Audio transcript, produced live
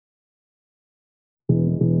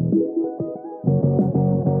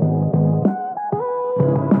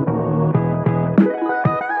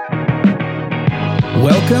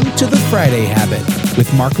Welcome to The Friday Habit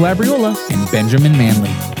with Mark Labriola and Benjamin Manley.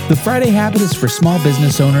 The Friday Habit is for small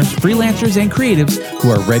business owners, freelancers, and creatives who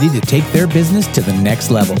are ready to take their business to the next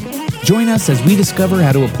level. Join us as we discover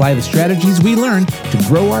how to apply the strategies we learn to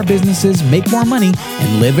grow our businesses, make more money,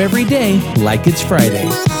 and live every day like it's Friday.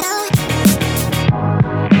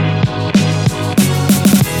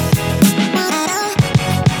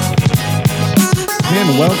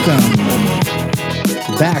 And welcome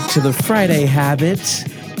back to The Friday Habit.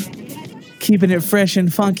 Keeping it fresh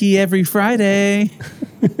and funky every Friday.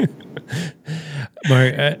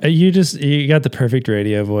 Mark, you got the perfect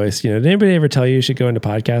radio voice. Did anybody ever tell you should go into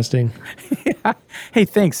podcasting? Yeah. Hey,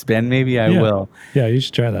 thanks, Ben. Maybe I will. Yeah, you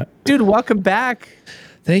should try that. Dude, welcome back.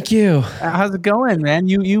 Thank you. How's it going, man?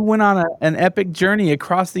 You went on an epic journey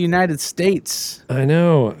across the United States. I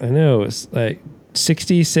know. It's like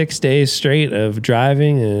 66 days straight of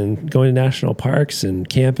driving and going to national parks and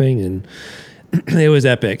camping, and it was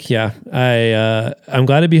epic. Yeah. I'm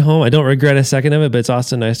glad to be home. I don't regret a second of it, but it's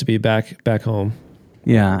also nice to be back home.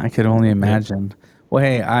 Yeah, I could only imagine. Yeah. Well,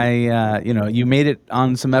 hey, you made it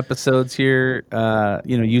on some episodes here,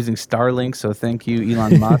 using Starlink. So thank you,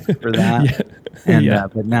 Elon Musk, for that.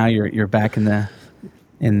 But now you're back in the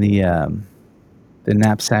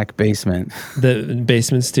knapsack basement. The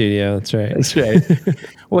basement studio. That's right. That's right.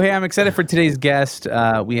 Well, hey, I'm excited for today's guest.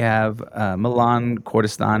 We have Milan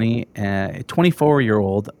Kordestani, a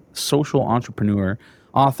 24-year-old social entrepreneur,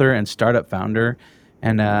 author, and startup founder.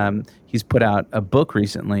 And he's put out a book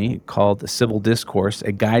recently called Civil Discourse,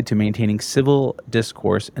 a guide to maintaining civil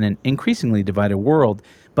discourse in an increasingly divided world.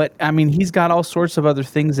 But, I mean, he's got all sorts of other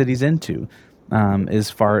things that he's into as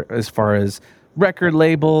far as record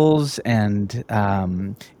labels and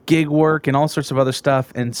gig work and all sorts of other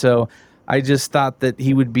stuff. And so I just thought that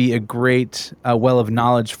he would be a great well of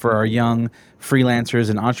knowledge for our young freelancers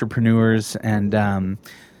and entrepreneurs and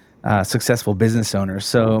successful business owners.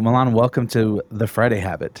 So Milan, welcome to The Friday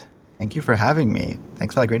Habit. Thank you for having me.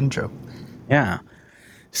 Thanks for that great intro. Yeah.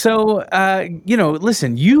 So,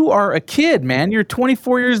 listen, you are a kid, man. You're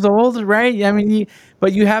 24 years old, right? I mean,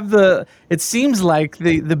 but you have it seems like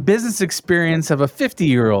the business experience of a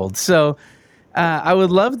 50-year-old. So I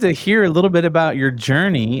would love to hear a little bit about your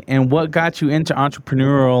journey and what got you into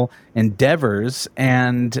entrepreneurial endeavors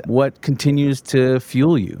and what continues to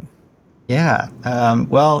fuel you. Yeah.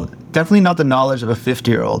 Well, definitely not the knowledge of a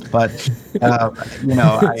 50-year-old, but,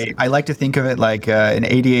 I like to think of it like an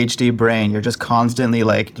ADHD brain. You're just constantly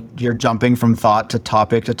you're jumping from thought to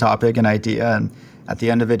topic and idea. And at the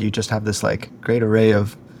end of it, you just have this great array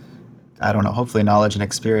of, hopefully knowledge and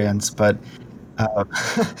experience. But,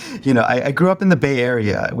 I grew up in the Bay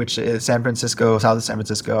Area, which is San Francisco, south of San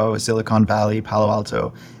Francisco, Silicon Valley, Palo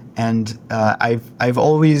Alto. And I've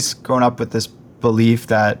always grown up with this belief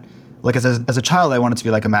that, as a child, I wanted to be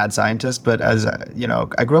a mad scientist, but I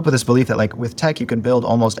grew up with this belief that with tech, you can build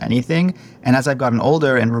almost anything. And as I've gotten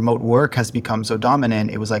older and remote work has become so dominant,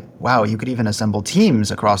 it was wow, you could even assemble teams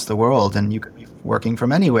across the world and you could be working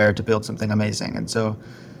from anywhere to build something amazing. And so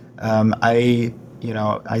I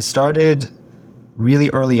started really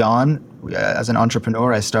early on as an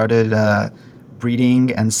entrepreneur. I started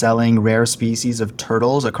breeding and selling rare species of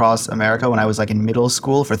turtles across America when I was in middle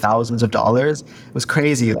school for thousands of dollars. It was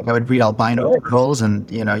crazy. I would breed albino turtles and,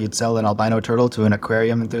 you'd sell an albino turtle to an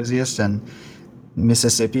aquarium enthusiast in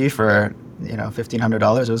Mississippi for,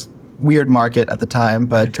 $1,500. It was a weird market at the time,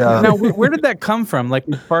 but... Now, where did that come from? As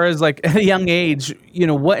far as at a young age,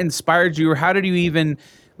 what inspired you, or how did you even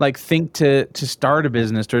think to start a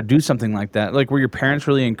business or do something like that? Were your parents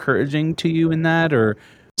really encouraging to you in that, or?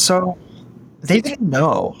 So... They didn't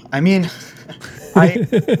know. I mean,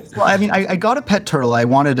 I got a pet turtle. I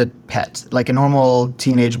wanted a pet, like a normal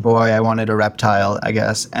teenage boy. I wanted a reptile, I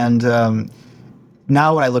guess. And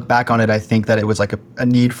now when I look back on it, I think that it was a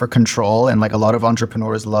need for control. And a lot of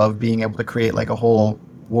entrepreneurs love being able to create a whole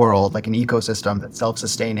world, an ecosystem that's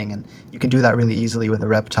self-sustaining. And you can do that really easily with a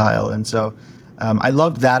reptile. And so I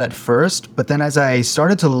loved that at first. But then as I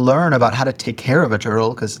started to learn about how to take care of a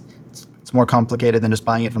turtle, because it's more complicated than just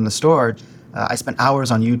buying it from the store, I spent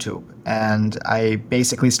hours on YouTube, and I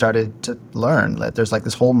basically started to learn that there's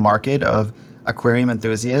this whole market of aquarium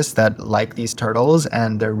enthusiasts that like these turtles,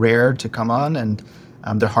 and they're rare to come on, and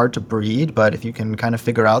they're hard to breed. But if you can kind of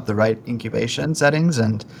figure out the right incubation settings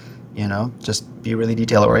and, just be really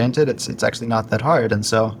detail oriented, it's actually not that hard. And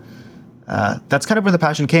so that's kind of where the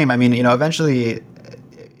passion came. I mean, eventually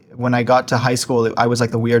when I got to high school, I was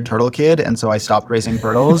like the weird turtle kid, and so I stopped raising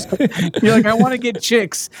turtles. You're like, I want to get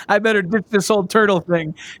chicks. I better ditch this whole turtle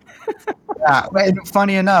thing. Yeah, and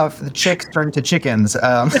funny enough, the chicks turned to chickens.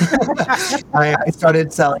 I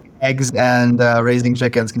started selling eggs and raising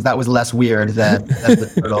chickens because that was less weird than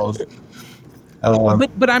the turtles.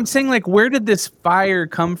 But I'm saying, like, where did this fire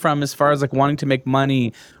come from as far as like wanting to make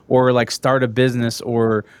money or like start a business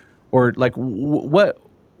or like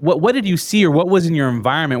what did you see or what was in your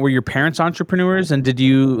environment? Were your parents entrepreneurs, and did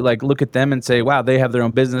you like look at them and say, wow, they have their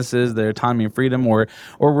own businesses, their autonomy and freedom, or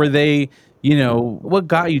were they, what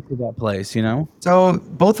got you to that place, So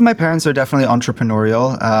both of my parents are definitely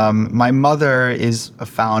entrepreneurial. My mother is a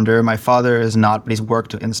founder. My father is not, but he's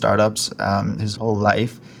worked in startups his whole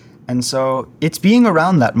life. And so it's being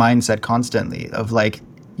around that mindset constantly of like,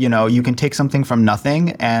 you can take something from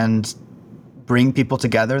nothing and bring people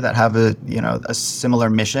together that have a similar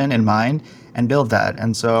mission in mind and build that.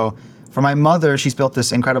 And so for my mother, she's built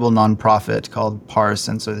this incredible nonprofit called Parse.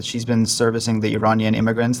 And so she's been servicing the Iranian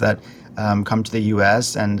immigrants that come to the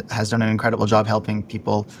US and has done an incredible job helping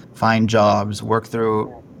people find jobs, work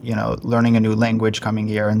through, learning a new language coming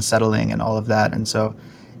here and settling and all of that. And so,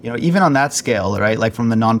 even on that scale, right, like from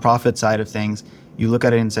the nonprofit side of things, you look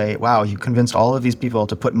at it and say, wow, you convinced all of these people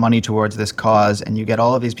to put money towards this cause, and you get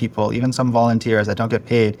all of these people, even some volunteers that don't get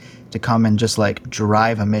paid, to come and just like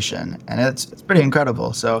drive a mission. And it's pretty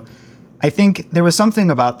incredible. So I think there was something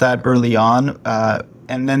about that early on.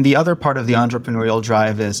 And then the other part of the entrepreneurial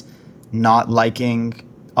drive is not liking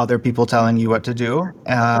other people telling you what to do.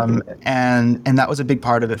 And that was a big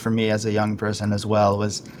part of it for me as a young person as well,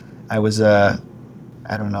 I was a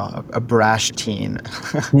brash teen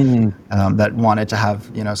that wanted to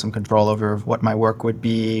have, some control over what my work would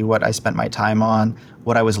be, what I spent my time on,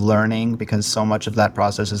 what I was learning, because so much of that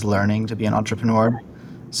process is learning to be an entrepreneur.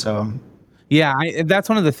 So, yeah, that's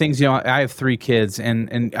one of the things, I have 3 kids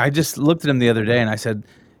and I just looked at them the other day and I said,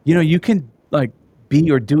 you can like be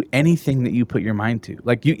or do anything that you put your mind to.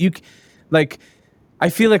 Like like, I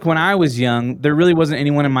feel like when I was young, there really wasn't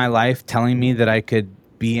anyone in my life telling me that I could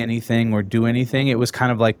be anything or do anything. It was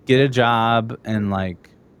kind of like get a job and like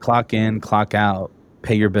clock in, clock out,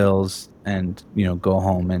 pay your bills, and go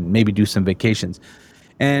home and maybe do some vacations.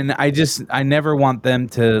 And I never want them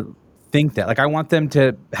to think that. Like I want them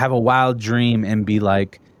to have a wild dream and be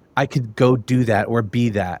like, I could go do that or be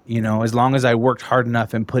that. As long as I worked hard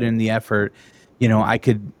enough and put in the effort, I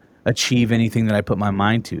could achieve anything that I put my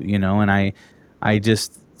mind to. And I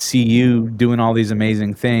just see you doing all these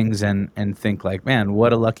amazing things and think like, man,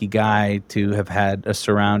 what a lucky guy to have had a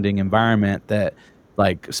surrounding environment that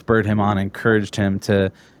like spurred him on, encouraged him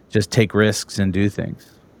to just take risks and do things.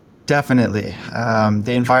 Definitely.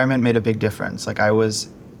 The environment made a big difference. Like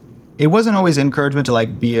it wasn't always encouragement to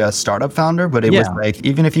like be a startup founder, but it was like,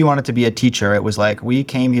 even if you wanted to be a teacher, it was like, we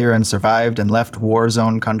came here and survived and left war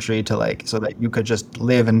zone country to like, so that you could just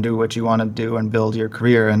live and do what you want to do and build your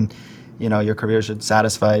career. And your career should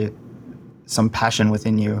satisfy some passion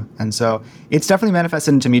within you. And so it's definitely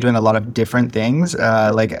manifested into me doing a lot of different things,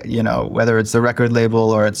 whether it's the record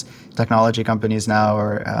label or it's technology companies now,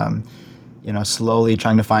 or, slowly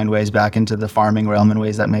trying to find ways back into the farming realm in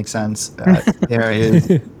ways that make sense. There is,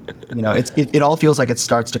 it all feels like it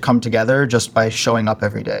starts to come together just by showing up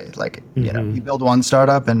every day. Like, you build one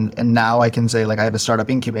startup and now I can say like I have a startup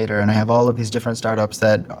incubator and I have all of these different startups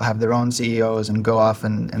that have their own CEOs and go off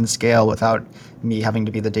and scale without me having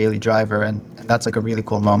to be the daily driver. And that's like a really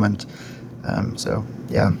cool moment. So,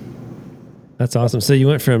 yeah. That's awesome. So you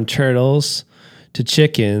went from turtles to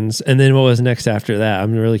chickens, and then what was next after that?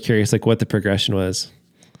 I'm really curious, like what the progression was.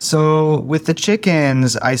 So with the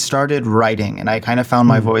chickens, I started writing, and I kind of found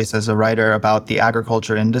my voice as a writer about the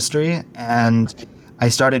agriculture industry, and I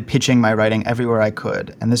started pitching my writing everywhere I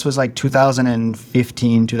could. And this was like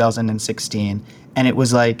 2015, 2016, and it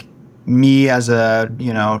was like me as a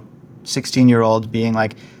 16-year-old being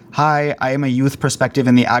like, hi, I am a youth perspective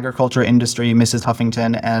in the agriculture industry, Mrs.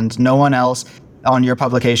 Huffington, and no one else on your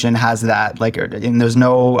publication has that. Like, and there's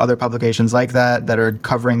no other publications like that are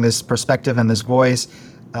covering this perspective and this voice.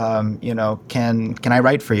 Can I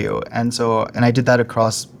write for you? And I did that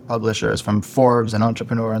across publishers from Forbes and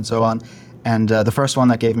Entrepreneur and so on. And the first one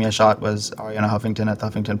that gave me a shot was Ariana Huffington at the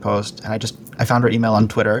Huffington Post. And I found her email on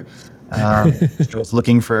Twitter. She was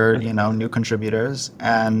looking for, new contributors.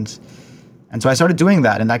 And so I started doing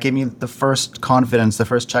that, and that gave me the first confidence, the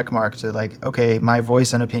first check mark to like, okay, my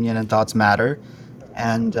voice and opinion and thoughts matter.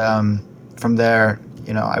 And from there,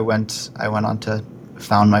 I went on to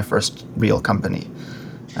found my first real company.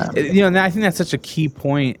 And I think that's such a key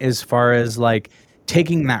point as far as like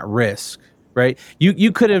taking that risk, right?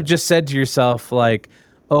 You could have just said to yourself like,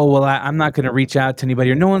 oh, well, I'm not going to reach out to anybody,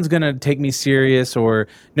 or no one's going to take me serious, or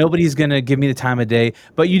nobody's going to give me the time of day.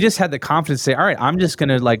 But you just had the confidence to say, all right, I'm just going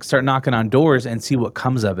to like start knocking on doors and see what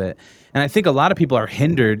comes of it. And I think a lot of people are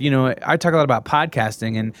hindered. I talk a lot about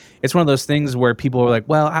podcasting, and it's one of those things where people are like,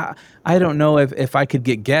 well, I don't know if I could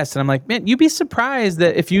get guests. And I'm like, man, you'd be surprised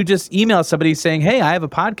that if you just email somebody saying, hey, I have a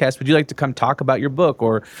podcast, would you like to come talk about your book,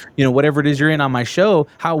 or, whatever it is you're in on my show,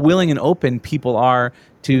 how willing and open people are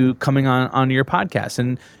to coming on your podcast.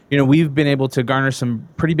 And, we've been able to garner some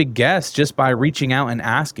pretty big guests just by reaching out and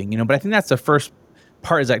asking, but I think that's the first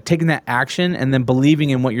part, is like taking that action and then believing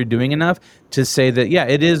in what you're doing enough to say that, yeah,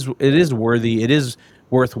 it is worthy. It is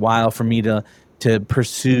worthwhile for me to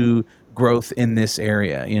pursue growth in this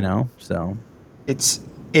area, so. It's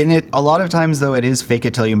in it. A lot of times though, it is fake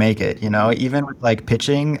it till you make it, even with like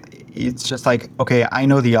pitching, it's just like, okay, I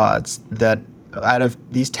know the odds that out of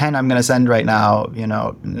these 10 I'm going to send right now,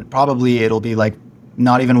 probably it'll be like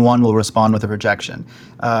not even one will respond with a rejection.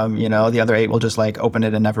 The other 8 will just like open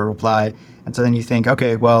it and never reply. And so then you think,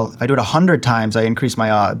 okay, well, if I do it 100 times, I increase my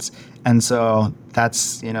odds. And so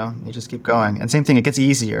that's, you just keep going. And same thing, it gets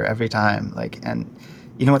easier every time. And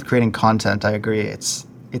even with creating content, I agree.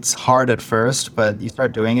 It's hard at first, but you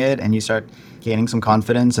start doing it and you start gaining some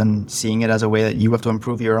confidence and seeing it as a way that you have to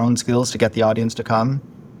improve your own skills to get the audience to come.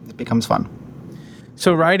 It becomes fun.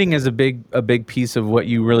 So writing is a big piece of what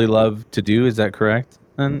you really love to do. Is that correct?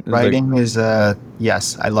 Writing is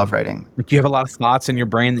yes, I love writing. Do you have a lot of thoughts in your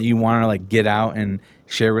brain that you want to like get out and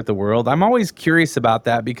share with the world? I'm always curious about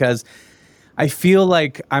that because I feel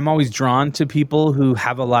like I'm always drawn to people who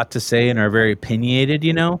have a lot to say and are very opinionated,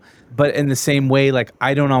 but in the same way, like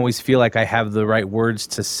I don't always feel like I have the right words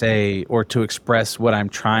to say or to express what I'm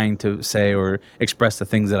trying to say or express the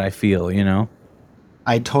things that I feel,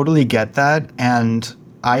 I totally get that. And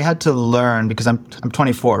I had to learn because I'm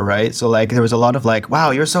 24, right? So like there was a lot of like, wow,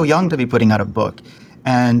 you're so young to be putting out a book.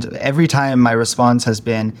 And every time my response has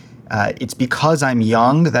been, it's because I'm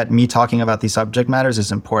young that me talking about these subject matters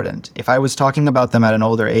is important. If I was talking about them at an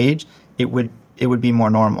older age, it would be more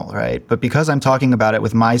normal, right? But because I'm talking about it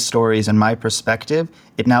with my stories and my perspective,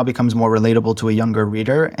 it now becomes more relatable to a younger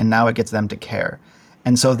reader, and now it gets them to care.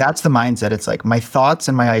 And so that's the mindset. It's like my thoughts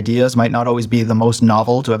and my ideas might not always be the most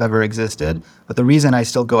novel to have ever existed, but the reason I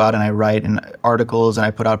still go out and I write in articles and I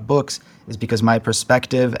put out books is because my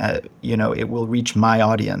perspective, it will reach my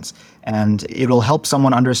audience and it will help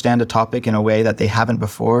someone understand a topic in a way that they haven't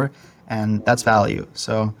before, and that's value.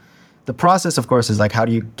 So the process, of course, is like, how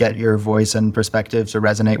do you get your voice and perspective to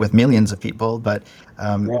resonate with millions of people? But,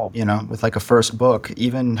 with like a first book,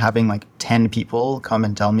 even having like 10 people come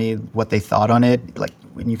and tell me what they thought on it, like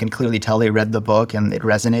when you can clearly tell they read the book and it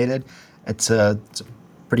resonated, it's a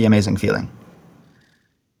pretty amazing feeling.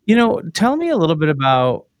 Tell me a little bit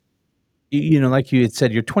about, like you had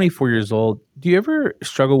said, you're 24 years old. Do you ever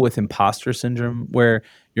struggle with imposter syndrome where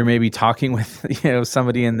you're maybe talking with,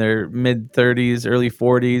 somebody in their mid 30s, early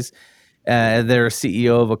 40s, they're a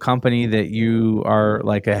CEO of a company that you are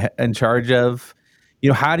like in charge of?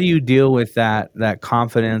 How do you deal with that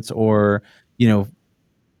confidence or,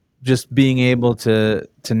 just being able to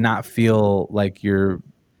not feel like you're,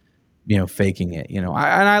 faking it, and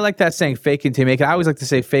I like that saying, fake it until you make it. I always like to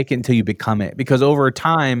say fake it until you become it, because over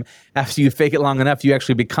time, after you fake it long enough, you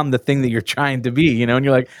actually become the thing that you're trying to be, and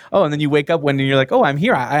you're like, oh, and then you wake up one day and you're like, oh, I'm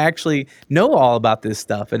here. I actually know all about this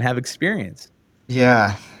stuff and have experience.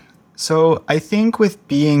 Yeah. So I think with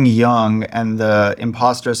being young and the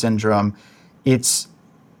imposter syndrome, it's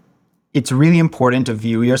really important to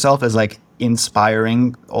view yourself as like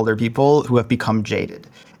inspiring older people who have become jaded.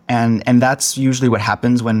 And that's usually what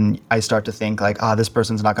happens when I start to think like, this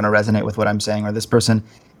person's not going to resonate with what I'm saying, or this person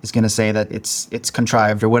is going to say that it's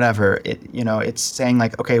contrived or whatever. It's saying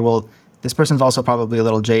like, okay, well, this person's also probably a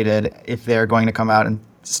little jaded if they're going to come out and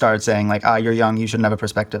start saying like, you're young, you shouldn't have a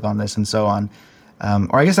perspective on this and so on.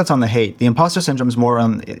 Or I guess that's on the hate. The imposter syndrome is more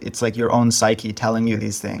on, it's like your own psyche telling you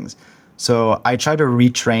these things. So I try to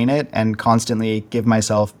retrain it and constantly give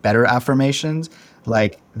myself better affirmations.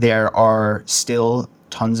 Like there are still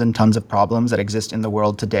tons and tons of problems that exist in the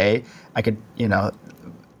world today. I could,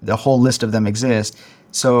 the whole list of them exist.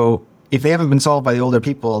 So if they haven't been solved by the older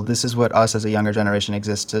people, this is what us as a younger generation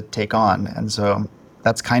exists to take on. And so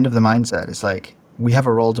that's kind of the mindset. It's like, we have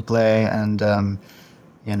a role to play and,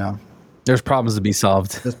 there's problems to be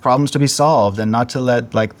solved. There's problems to be solved, and not to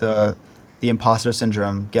let like the imposter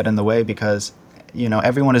syndrome get in the way, because,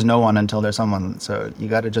 everyone is no one until there's someone. So you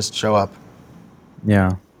got to just show up.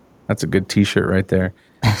 Yeah. That's a good t-shirt right there.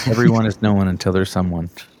 Everyone is no one until there's someone.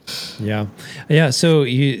 Yeah. Yeah. So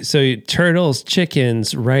turtles,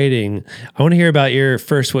 chickens, writing. I want to hear about your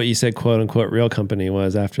first, what you said, quote unquote, real company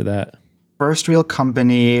was after that. First real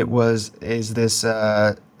company is this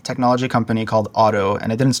technology company called Auto,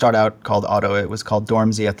 and it didn't start out called Auto. It was called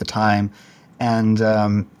Dormsy at the time, and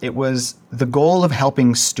it was the goal of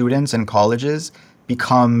helping students in colleges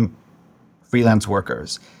become freelance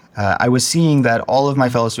workers. I was seeing that all of my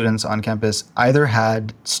fellow students on campus either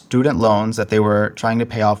had student loans that they were trying to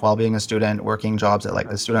pay off while being a student, working jobs at like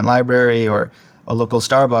the student library or a local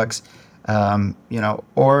Starbucks,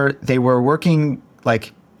 or they were working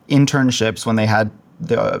like internships when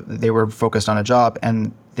they were focused on a job,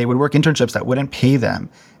 and they would work internships that wouldn't pay them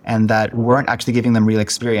and that weren't actually giving them real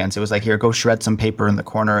experience. It was like, here, go shred some paper in the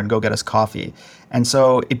corner and go get us coffee. And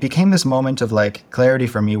so it became this moment of like clarity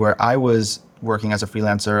for me where I was working as a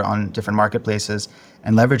freelancer on different marketplaces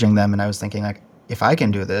and leveraging them. And I was thinking like, if I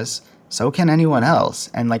can do this, so can anyone else.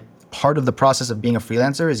 And like part of the process of being a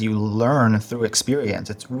freelancer is you learn through experience.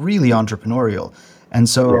 It's really entrepreneurial. And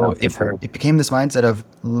so it became this mindset of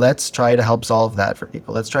let's try to help solve that for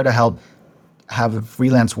people. Let's try to help have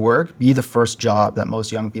freelance work be the first job that most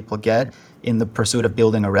young people get in the pursuit of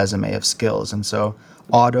building a resume of skills. And so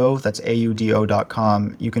Auto, that's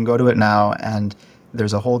AUDO.com, you can go to it now, and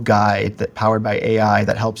there's a whole guide that powered by AI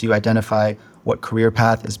that helps you identify what career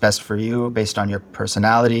path is best for you based on your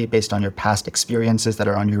personality, based on your past experiences that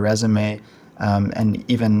are on your resume, and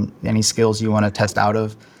even any skills you want to test out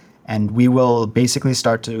of. And we will basically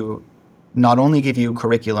start to not only give you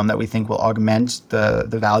curriculum that we think will augment the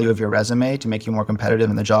value of your resume to make you more competitive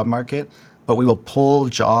in the job market, but we will pull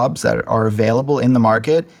jobs that are available in the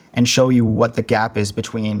market and show you what the gap is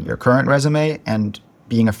between your current resume and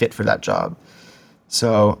being a fit for that job.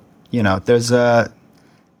 So, there's a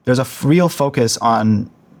real focus on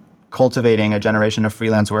cultivating a generation of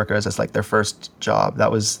freelance workers as like their first job.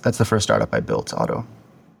 That's the first startup I built, Auto.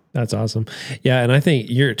 That's awesome. Yeah. And I think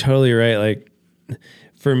you're totally right. Like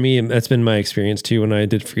for me, that's been my experience too. When I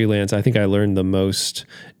did freelance, I think I learned the most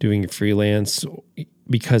doing freelance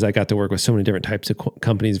because I got to work with so many different types of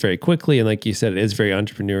companies very quickly. And like you said, it is very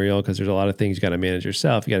entrepreneurial because there's a lot of things you got to manage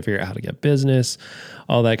yourself. You got to figure out how to get business,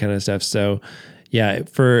 all that kind of stuff. So yeah,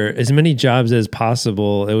 for as many jobs as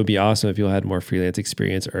possible, it would be awesome if people had more freelance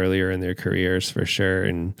experience earlier in their careers for sure.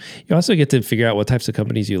 And you also get to figure out what types of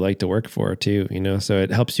companies you like to work for too, so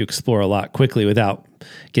it helps you explore a lot quickly without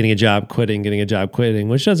getting a job quitting,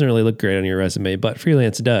 which doesn't really look great on your resume, but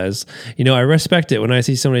freelance does. I respect it when I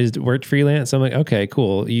see somebody who's worked freelance. I'm like, okay,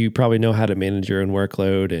 cool. You probably know how to manage your own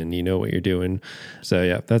workload and you know what you're doing. So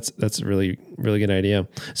yeah, that's a really, really good idea.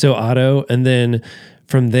 So Auto, and then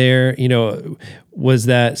from there, was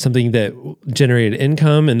that something that generated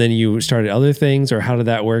income and then you started other things, or how did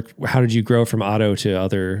that work? How did you grow from Auto to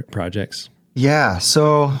other projects? Yeah,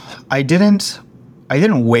 so I didn't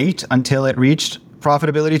wait until it reached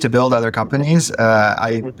profitability to build other companies.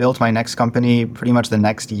 I built my next company pretty much the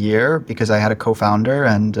next year because I had a co-founder,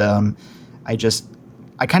 and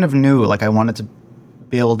I kind of knew like I wanted to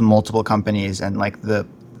build multiple companies, and like the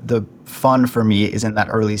fun for me is in that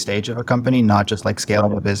early stage of a company, not just like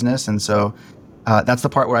scaling a business. And so that's the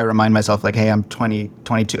part where I remind myself like, hey, I'm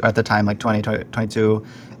 22 at the time, like 22,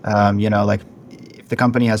 like if the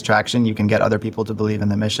company has traction, you can get other people to believe in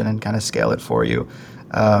the mission and kind of scale it for you,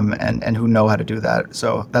 and who know how to do that.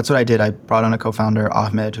 So that's what I did. I brought on a co-founder,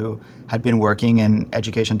 Ahmed, who had been working in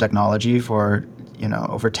education technology for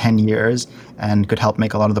over 10 years and could help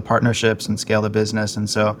make a lot of the partnerships and scale the business. And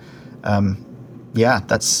so yeah,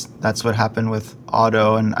 that's what happened with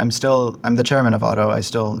Auto, and I'm the chairman of Auto. I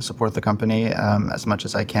still support the company as much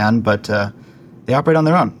as I can, but they operate on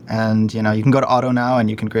their own. And you can go to Auto now and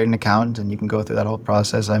you can create an account and you can go through that whole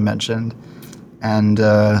process I mentioned. And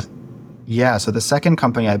so the second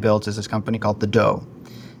company I built is this company called The Dough,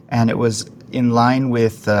 and it was in line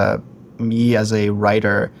with me as a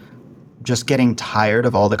writer just getting tired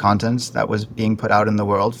of all the content that was being put out in the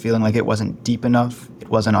world, feeling like it wasn't deep enough, it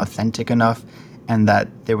wasn't authentic enough, and that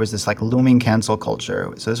there was this like looming cancel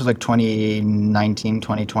culture. So this was like 2019,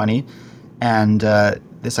 2020. And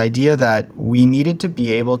this idea that we needed to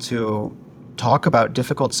be able to talk about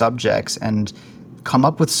difficult subjects and come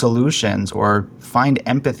up with solutions or find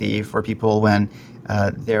empathy for people when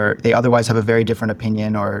they otherwise have a very different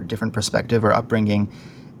opinion or different perspective or upbringing,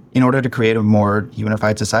 in order to create a more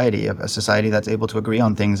unified society, a society that's able to agree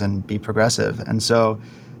on things and be progressive. And so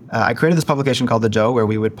I created this publication called The Dough, where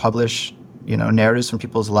we would publish narratives from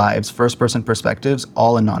people's lives, first-person perspectives,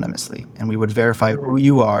 all anonymously. And we would verify who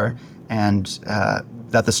you are and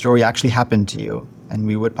that the story actually happened to you, and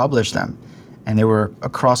we would publish them. and they were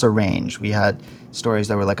across a range. We had stories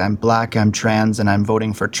that were like, I'm black, I'm trans, and I'm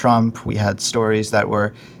voting for Trump. We had stories that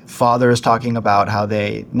were fathers talking about how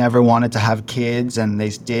they never wanted to have kids and they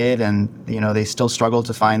did, and they still struggle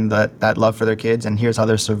to find that love for their kids, and here's how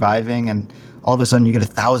they're surviving. And all of a sudden you get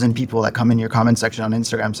 1,000 people that come in your comment section on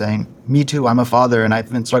Instagram saying, me too, I'm a father and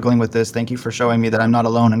I've been struggling with this. Thank you for showing me that I'm not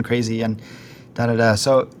alone and crazy and da-da-da.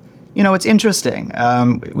 So, it's interesting.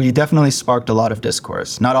 We definitely sparked a lot of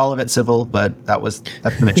discourse. Not all of it civil, but that's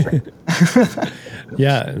the mission.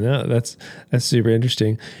 Yeah, no, that's super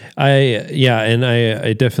interesting.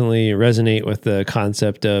 I definitely resonate with the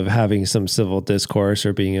concept of having some civil discourse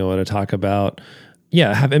or being able to talk about,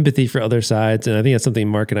 have empathy for other sides. And I think that's something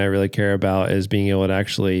Mark and I really care about, is being able to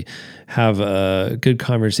actually have a good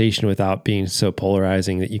conversation without being so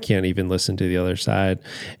polarizing that you can't even listen to the other side.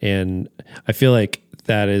 And I feel like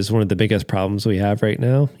that is one of the biggest problems we have right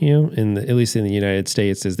now, at least in the United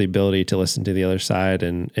States, is the ability to listen to the other side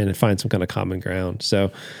and find some kind of common ground.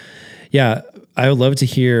 So, yeah, I would love to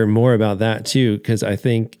hear more about that too, because I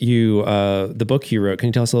think the book you wrote, can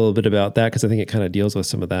you tell us a little bit about that? Because I think it kind of deals with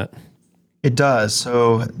some of that. It does.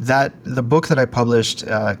 So the book that I published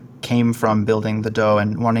came from building the dough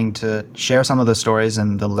and wanting to share some of the stories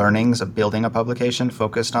and the learnings of building a publication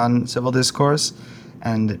focused on civil discourse.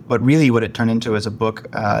 But really what it turned into is a book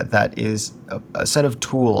that is a set of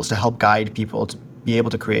tools to help guide people to be able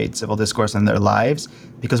to create civil discourse in their lives.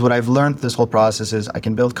 Because what I've learned this whole process is I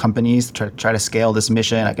can build companies, try to scale this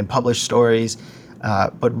mission, I can publish stories,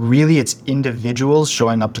 but really it's individuals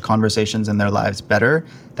showing up to conversations in their lives better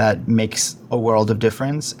that makes a world of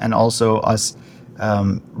difference, and also us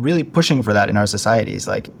really pushing for that in our societies.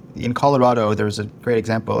 Like in Colorado, there was a great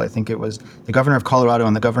example. I think it was the governor of Colorado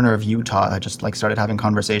and the governor of Utah just started having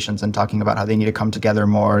conversations and talking about how they need to come together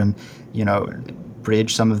more and,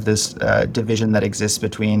 bridge some of this division that exists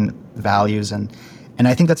between values. And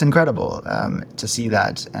I think that's incredible to see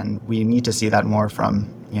that. And we need to see that more from,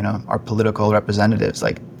 our political representatives,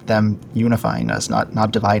 like them unifying us,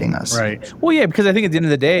 not dividing us. Right. Well, yeah, because I think at the end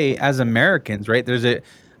of the day, as Americans, right,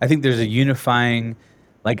 I think there's a unifying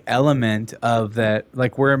element of that,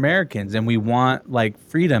 we're Americans and we want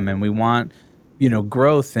freedom and we want,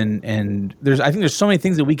 growth and I think there's so many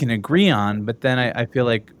things that we can agree on, but then I feel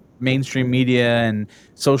like mainstream media and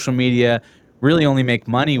social media really only make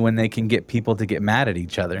money when they can get people to get mad at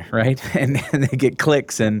each other, right? And they get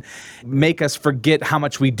clicks and make us forget how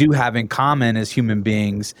much we do have in common as human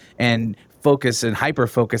beings and focus and hyper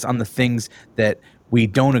focus on the things that we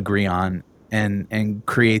don't agree on, and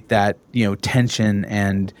create that, tension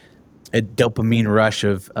and a dopamine rush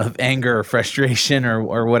of anger or frustration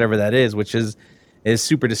or whatever that is, which is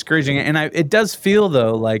super discouraging. And it does feel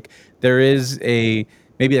though like there is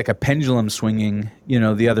maybe a pendulum swinging,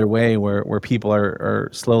 the other way where people are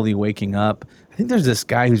slowly waking up. I think there's this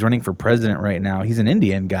guy who's running for president right now. He's an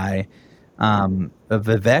Indian guy,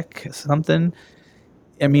 Vivek something.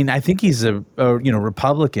 I mean, I think he's a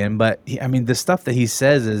Republican, but the stuff that he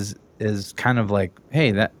says is kind of like,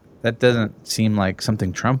 hey, that doesn't seem like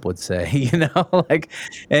something Trump would say,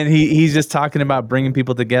 and he's just talking about bringing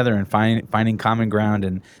people together and finding common ground,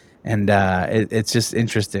 and it's just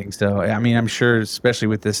interesting. So, I'm sure, especially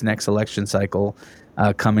with this next election cycle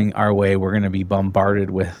coming our way, we're going to be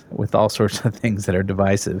bombarded with all sorts of things that are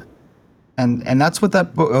divisive. And that's what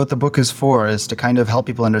what the book is for, is to kind of help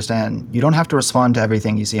people understand you don't have to respond to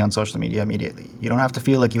everything you see on social media immediately. You don't have to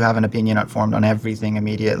feel like you have an opinion formed on everything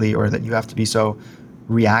immediately, or that you have to be so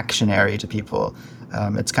reactionary to people.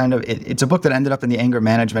 It's a book that ended up in the anger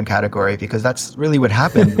management category, because that's really what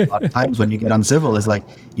happens a lot of times when you get uncivil, is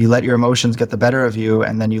you let your emotions get the better of you,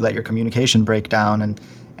 and then you let your communication break down,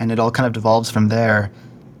 and it all kind of devolves from there.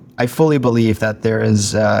 I fully believe that there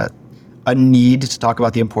is a need to talk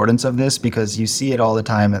about the importance of this, because you see it all the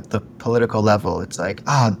time at the political level. It's like,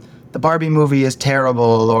 the Barbie movie is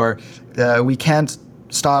terrible, or we can't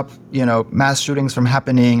stop, mass shootings from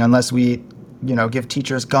happening unless we, give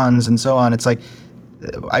teachers guns and so on. It's like,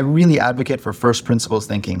 I really advocate for first principles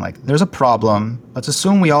thinking. There's a problem. Let's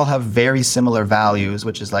assume we all have very similar values,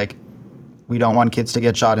 which is we don't want kids to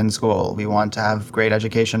get shot in school. We want to have great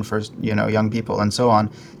education for, young people and so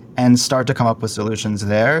on, and start to come up with solutions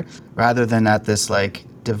there rather than at this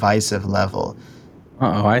divisive level.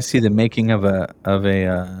 I see the making of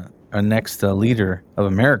a next leader of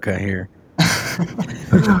America here.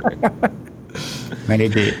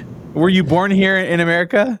 Maybe. Were you born here in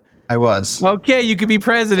America? I was. Okay, you could be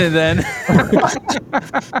president then.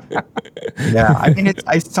 Yeah,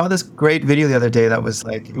 I saw this great video the other day that was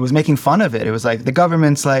it was making fun of it. It was the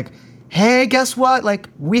government's hey, guess what?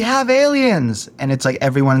 We have aliens. And it's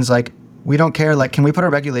everyone's we don't care. Like, can we put a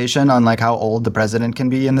regulation on like how old the president can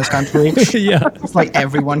be in this country? Yeah. It's like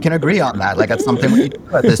everyone can agree on that. Like, that's something we need to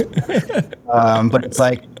do at this point. But it's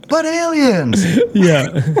like, but aliens.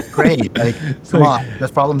 Yeah. Great. Like, come on,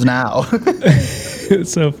 there's problems now.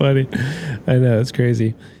 It's so funny. I know, it's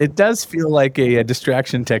crazy. It does feel like a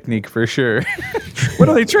distraction technique for sure. What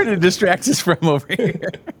are they trying to distract us from over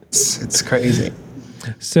here? It's crazy.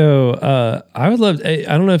 So I would love, I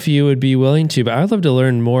don't know if you would be willing to, but I would love to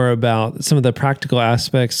learn more about some of the practical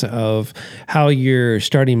aspects of how you're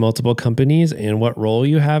starting multiple companies and what role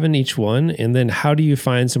you have in each one. And then how do you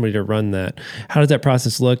find somebody to run that? How does that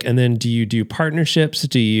process look? And then do you do partnerships?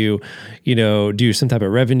 Do you do some type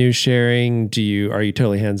of revenue sharing? Are you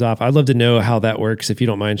totally hands off? I'd love to know how that works, if you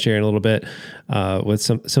don't mind sharing a little bit with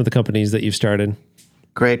some of the companies that you've started.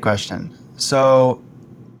 Great question. So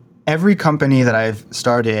every company that I've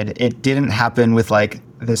started, it didn't happen with like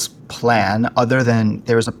this plan other than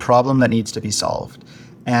there was a problem that needs to be solved.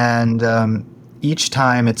 And each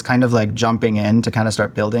time it's kind of like jumping in to kind of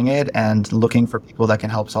start building it and looking for people that can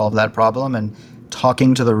help solve that problem and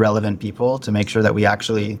talking to the relevant people to make sure that we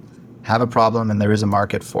actually have a problem and there is a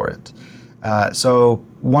market for it. So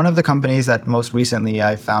one of the companies that most recently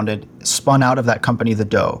I founded spun out of that company, The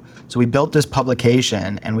Dough. So we built this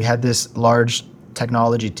publication and we had this large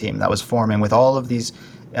technology team that was forming with all of these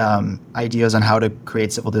ideas on how to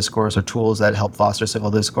create civil discourse or tools that help foster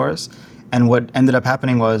civil discourse. And what ended up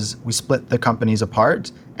happening was we split the companies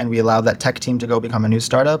apart and we allowed that tech team to go become a new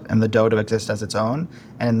startup and The Dough to exist as its own.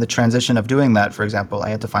 And in the transition of doing that, for example, I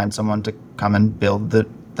had to find someone to come and build the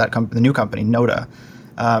new company, Noda.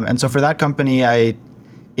 And so for that company,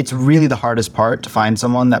 it's really the hardest part to find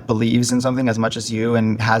someone that believes in something as much as you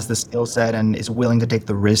and has the skill set and is willing to take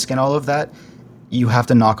the risk and all of that. You have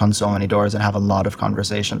to knock on so many doors and have a lot of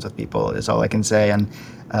conversations with people is all I can say. And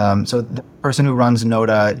so the person who runs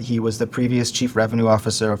Noda, he was the previous chief revenue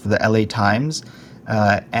officer of the LA Times.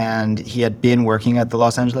 And he had been working at the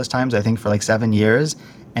Los Angeles Times, I think, for like 7 years.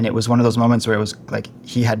 And it was one of those moments where it was like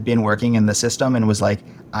he had been working in the system and was like,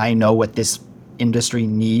 I know what this industry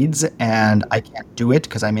needs and I can't do it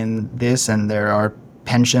because I'm in this and there are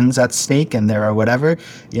pensions at stake and there are whatever,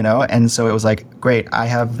 and so it was like, great, I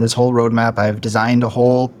have this whole roadmap. I've designed a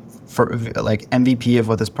whole like MVP of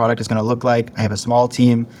what this product is going to look like. I have a small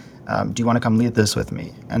team. Do you want to come lead this with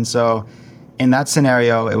me? And so in that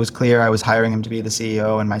scenario, it was clear I was hiring him to be the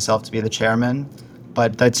CEO and myself to be the chairman,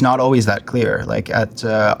 but that's not always that clear. Like at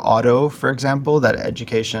Otto, for example, that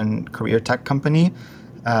education career tech company,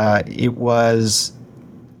 it was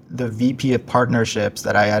the VP of partnerships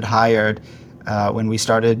that I had hired when we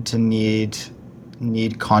started to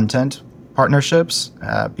need content partnerships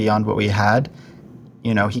beyond what we had.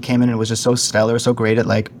 He came in and was just so stellar, so great at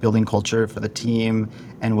like building culture for the team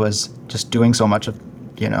and was just doing so much of,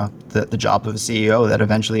 the job of a CEO that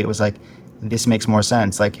eventually it was like, this makes more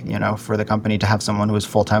sense, like, for the company to have someone who is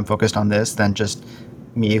full-time focused on this than just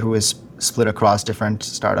me who is split across different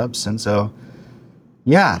startups. And so,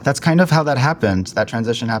 yeah, that's kind of how that happened. That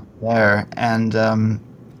transition happened there. And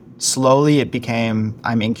slowly it became,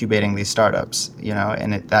 I'm incubating these startups,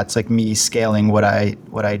 and that's like me scaling what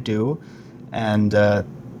I do. And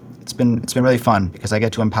it's been really fun because I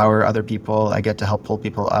get to empower other people. I get to help pull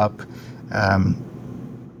people up.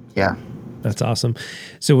 Yeah. That's awesome.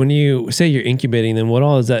 So when you say you're incubating them, what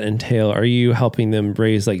all does that entail? Are you helping them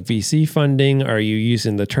raise like VC funding? Are you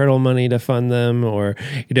using the turtle money to fund them? Or,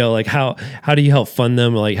 like how do you help fund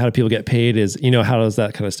them? Like how do people get paid? How does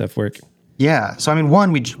that kind of stuff work? Yeah. So, I mean,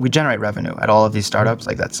 one, we generate revenue at all of these startups.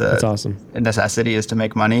 Like that's awesome. A necessity is to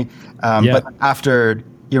make money. Yeah. But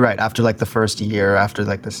you're right, after like the first year, after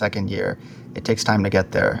like the second year, it takes time to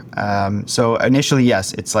get there. So initially,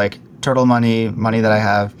 yes, it's like turtle money that I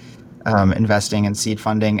have, investing and seed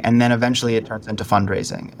funding. And then eventually it turns into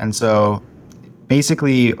fundraising. And so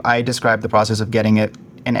basically I describe the process of getting an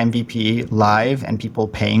MVP live and people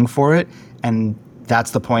paying for it. And that's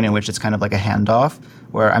the point in which it's kind of like a handoff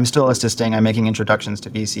where I'm still assisting, I'm making introductions to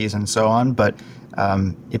VCs and so on, but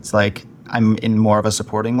it's like I'm in more of a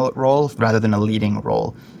supporting role rather than a leading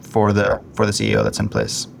role for the CEO that's in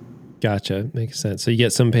place. Gotcha. Makes sense. So you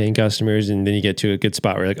get some paying customers and then you get to a good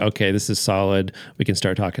spot where you're like, okay, this is solid. We can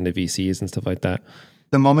start talking to VCs and stuff like that.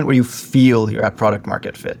 The moment where you feel you're at product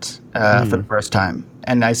market fit for the first time.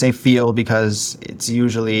 And I say feel because it's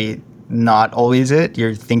usually not always it.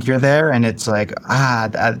 You think you're there and it's like,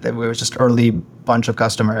 we were just early bunch of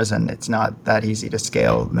customers and it's not that easy to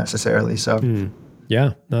scale necessarily. So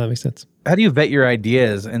yeah, no, that makes sense. How do you vet your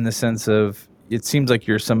ideas in the sense of, it seems like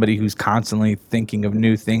you're somebody who's constantly thinking of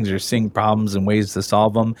new things or seeing problems and ways to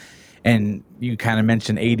solve them. and you kind of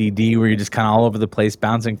mentioned ADD, where you're just kind of all over the place,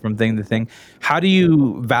 bouncing from thing to thing. How do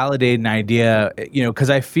you validate an idea? Because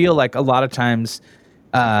I feel like a lot of times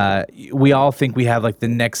we all think we have like the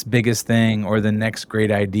next biggest thing or the next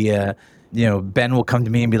great idea. Ben will come to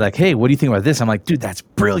me and be like, "Hey, what do you think about this?" I'm like, "Dude, that's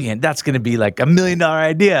brilliant. That's going to be like $1 million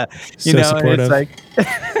idea." So And supportive. it's like,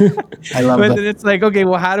 I love but that. then it's like, okay,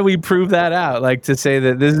 well, how do we prove that out? Like to say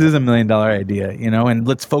that this is $1 million idea, and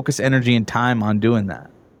let's focus energy and time on doing that.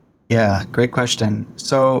 Yeah, great question.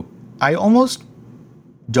 So I almost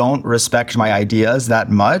don't respect my ideas that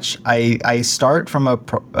much. I start from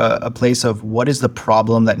a place of what is the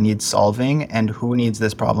problem that needs solving and who needs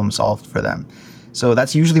this problem solved for them. So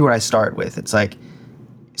that's usually where I start with. It's like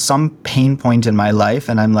some pain point in my life,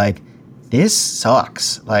 and I'm like, this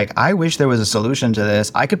sucks. Like, I wish there was a solution to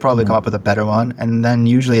this. I could probably come up with a better one. And then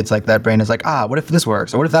usually it's like that brain is like, what if this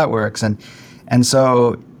works? Or what if that works? And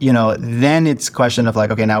so, then it's a question of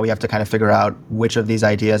like, okay, now we have to kind of figure out which of these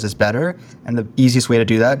ideas is better. And the easiest way to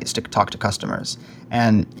do that is to talk to customers.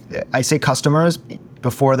 And I say customers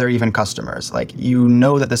before they're even customers. Like,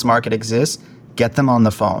 that this market exists, get them on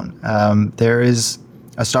the phone. There is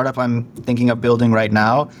a startup I'm thinking of building right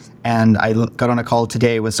now, and I got on a call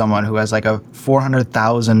today with someone who has like a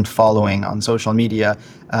 400,000 following on social media,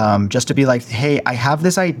 just to be like, hey, I have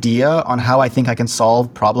this idea on how I think I can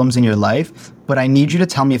solve problems in your life, but I need you to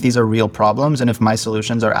tell me if these are real problems and if my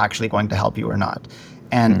solutions are actually going to help you or not,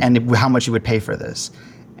 and how much you would pay for this.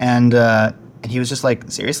 And he was just like,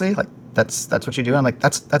 seriously? Like, that's what you do? I'm like,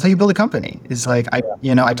 that's how you build a company. It's like, I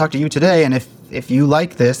talked to you today, and if you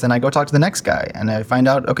like this, then I go talk to the next guy, and I find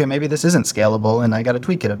out, okay, maybe this isn't scalable, and I got to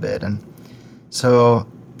tweak it a bit. And so,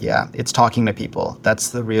 yeah, it's talking to people. That's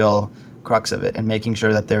the real crux of it, and making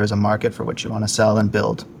sure that there is a market for what you want to sell and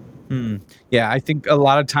build. Yeah, I think a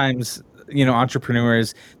lot of times,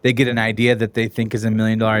 entrepreneurs, they get an idea that they think is $1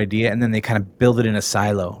 million idea, and then they kind of build it in a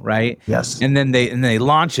silo, right? Yes. And then they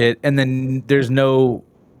launch it, and then there's no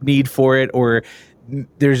need for it, or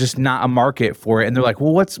there's just not a market for it, and they're like,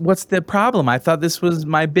 well, what's the problem? I thought this was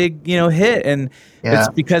my big hit. And it's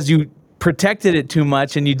because you protected it too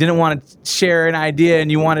much, and you didn't want to share an idea, and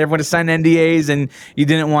you wanted everyone to sign NDAs, and you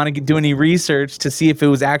didn't want to do any research to see if it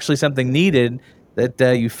was actually something needed, that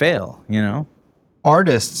you fail.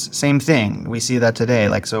 Artists, same thing. We see that today.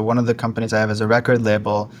 Like, so one of the companies I have is a record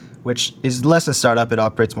label, which is less a startup. It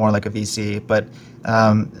operates more like a VC. But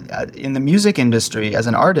in the music industry, as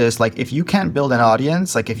an artist, like, if you can't build an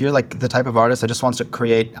audience, like if you're like the type of artist that just wants to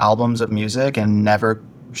create albums of music and never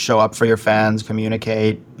show up for your fans,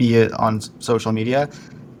 communicate, be it on social media,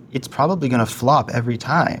 it's probably going to flop every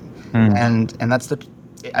time. And that's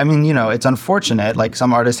it's unfortunate. Like,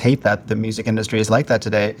 some artists hate that the music industry is like that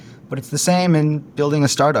today, but it's the same in building a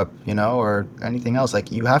startup, or anything else.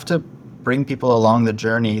 Like, you have to bring people along the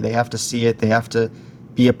journey. They have to see it. They have to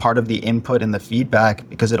be a part of the input and the feedback,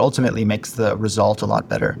 because it ultimately makes the result a lot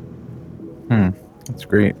better. That's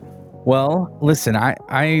great. Well, listen,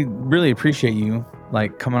 I really appreciate you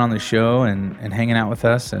like coming on the show and hanging out with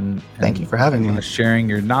us, and Thank you for having me. Sharing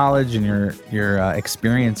your knowledge and your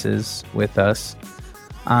experiences with us.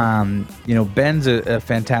 Ben's a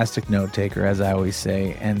fantastic note taker, as I always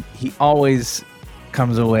say, and he always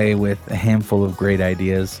comes away with a handful of great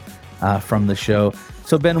ideas from the show.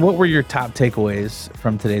 So, Ben, what were your top takeaways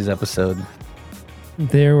from today's episode?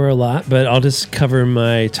 There were a lot, but I'll just cover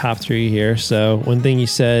my top 3 here. So one thing you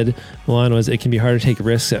said, Milan, was it can be hard to take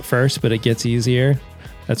risks at first, but it gets easier.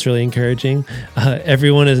 That's really encouraging.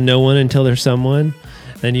 Everyone is no one until there's someone.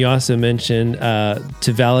 Then you also mentioned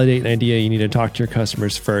to validate an idea, you need to talk to your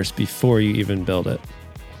customers first before you even build it.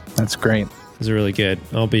 That's great. Those are really good.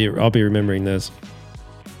 I'll be remembering those.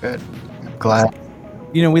 Good. I'm glad.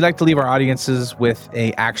 We like to leave our audiences with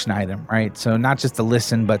a action item, right? So not just to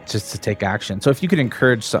listen, but just to take action. So if you could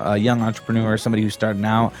encourage a young entrepreneur, somebody who's starting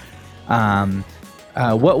out,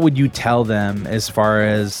 what would you tell them as far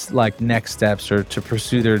as like next steps, or to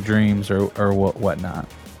pursue their dreams, or whatnot?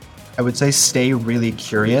 I would say stay really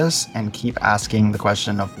curious and keep asking the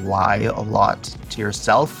question of why a lot to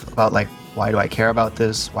yourself, about like, why do I care about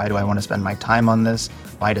this? Why do I want to spend my time on this?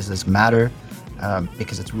 Why does this matter?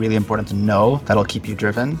 Because it's really important to know. That'll keep you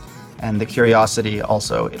driven. And the curiosity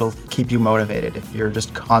also, it'll keep you motivated if you're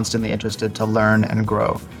just constantly interested to learn and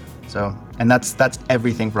grow. So, and that's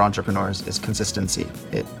everything for entrepreneurs, is consistency.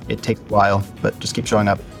 It takes a while, but just keep showing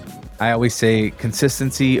up. I always say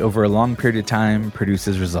consistency over a long period of time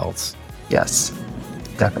produces results. Yes,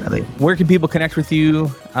 definitely. Where can people connect with you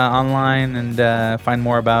online and find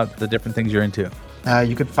more about the different things you're into?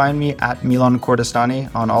 You could find me at Milan Kordestani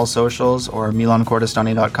on all socials, or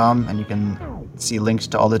milankordestani.com, and you can see links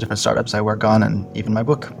to all the different startups I work on and even my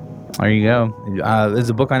book. There you go. There's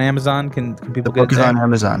a book on Amazon. Can people The get book it is there? on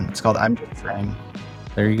Amazon. It's called I'm Just Saying.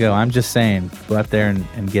 There you go. I'm just saying. Go out there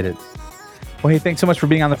and get it. Well, hey, thanks so much for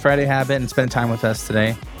being on the Friday Habit and spending time with us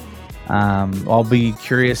today. I'll be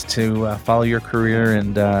curious to follow your career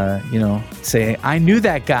and say I knew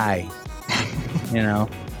that guy.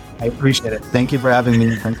 I appreciate it. Thank you for having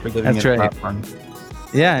me. Thanks for giving me a platform.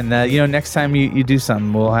 Yeah, and next time you do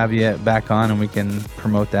something, we'll have you back on and we can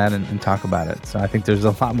promote that and talk about it. So I think there's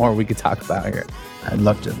a lot more we could talk about here. I'd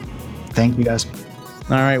love to. Thank you guys.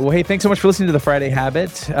 All right. Well, hey, thanks so much for listening to The Friday Habit.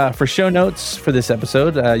 For show notes for this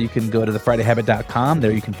episode, you can go to thefridayhabit.com.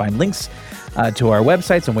 There you can find links to our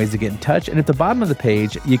websites and ways to get in touch. And at the bottom of the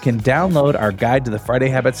page, you can download our guide to the Friday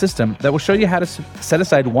Habit system that will show you how to set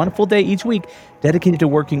aside one full day each week dedicated to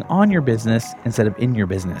working on your business instead of in your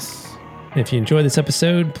business. If you enjoyed this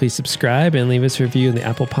episode, please subscribe and leave us a review in the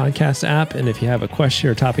Apple Podcast app. And if you have a question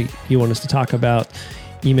or topic you want us to talk about,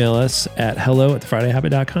 email us at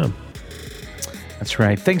hello@thefridayhabit.com. That's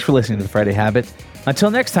right. Thanks for listening to The Friday Habit.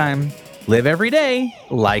 Until next time, live every day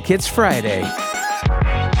like it's Friday.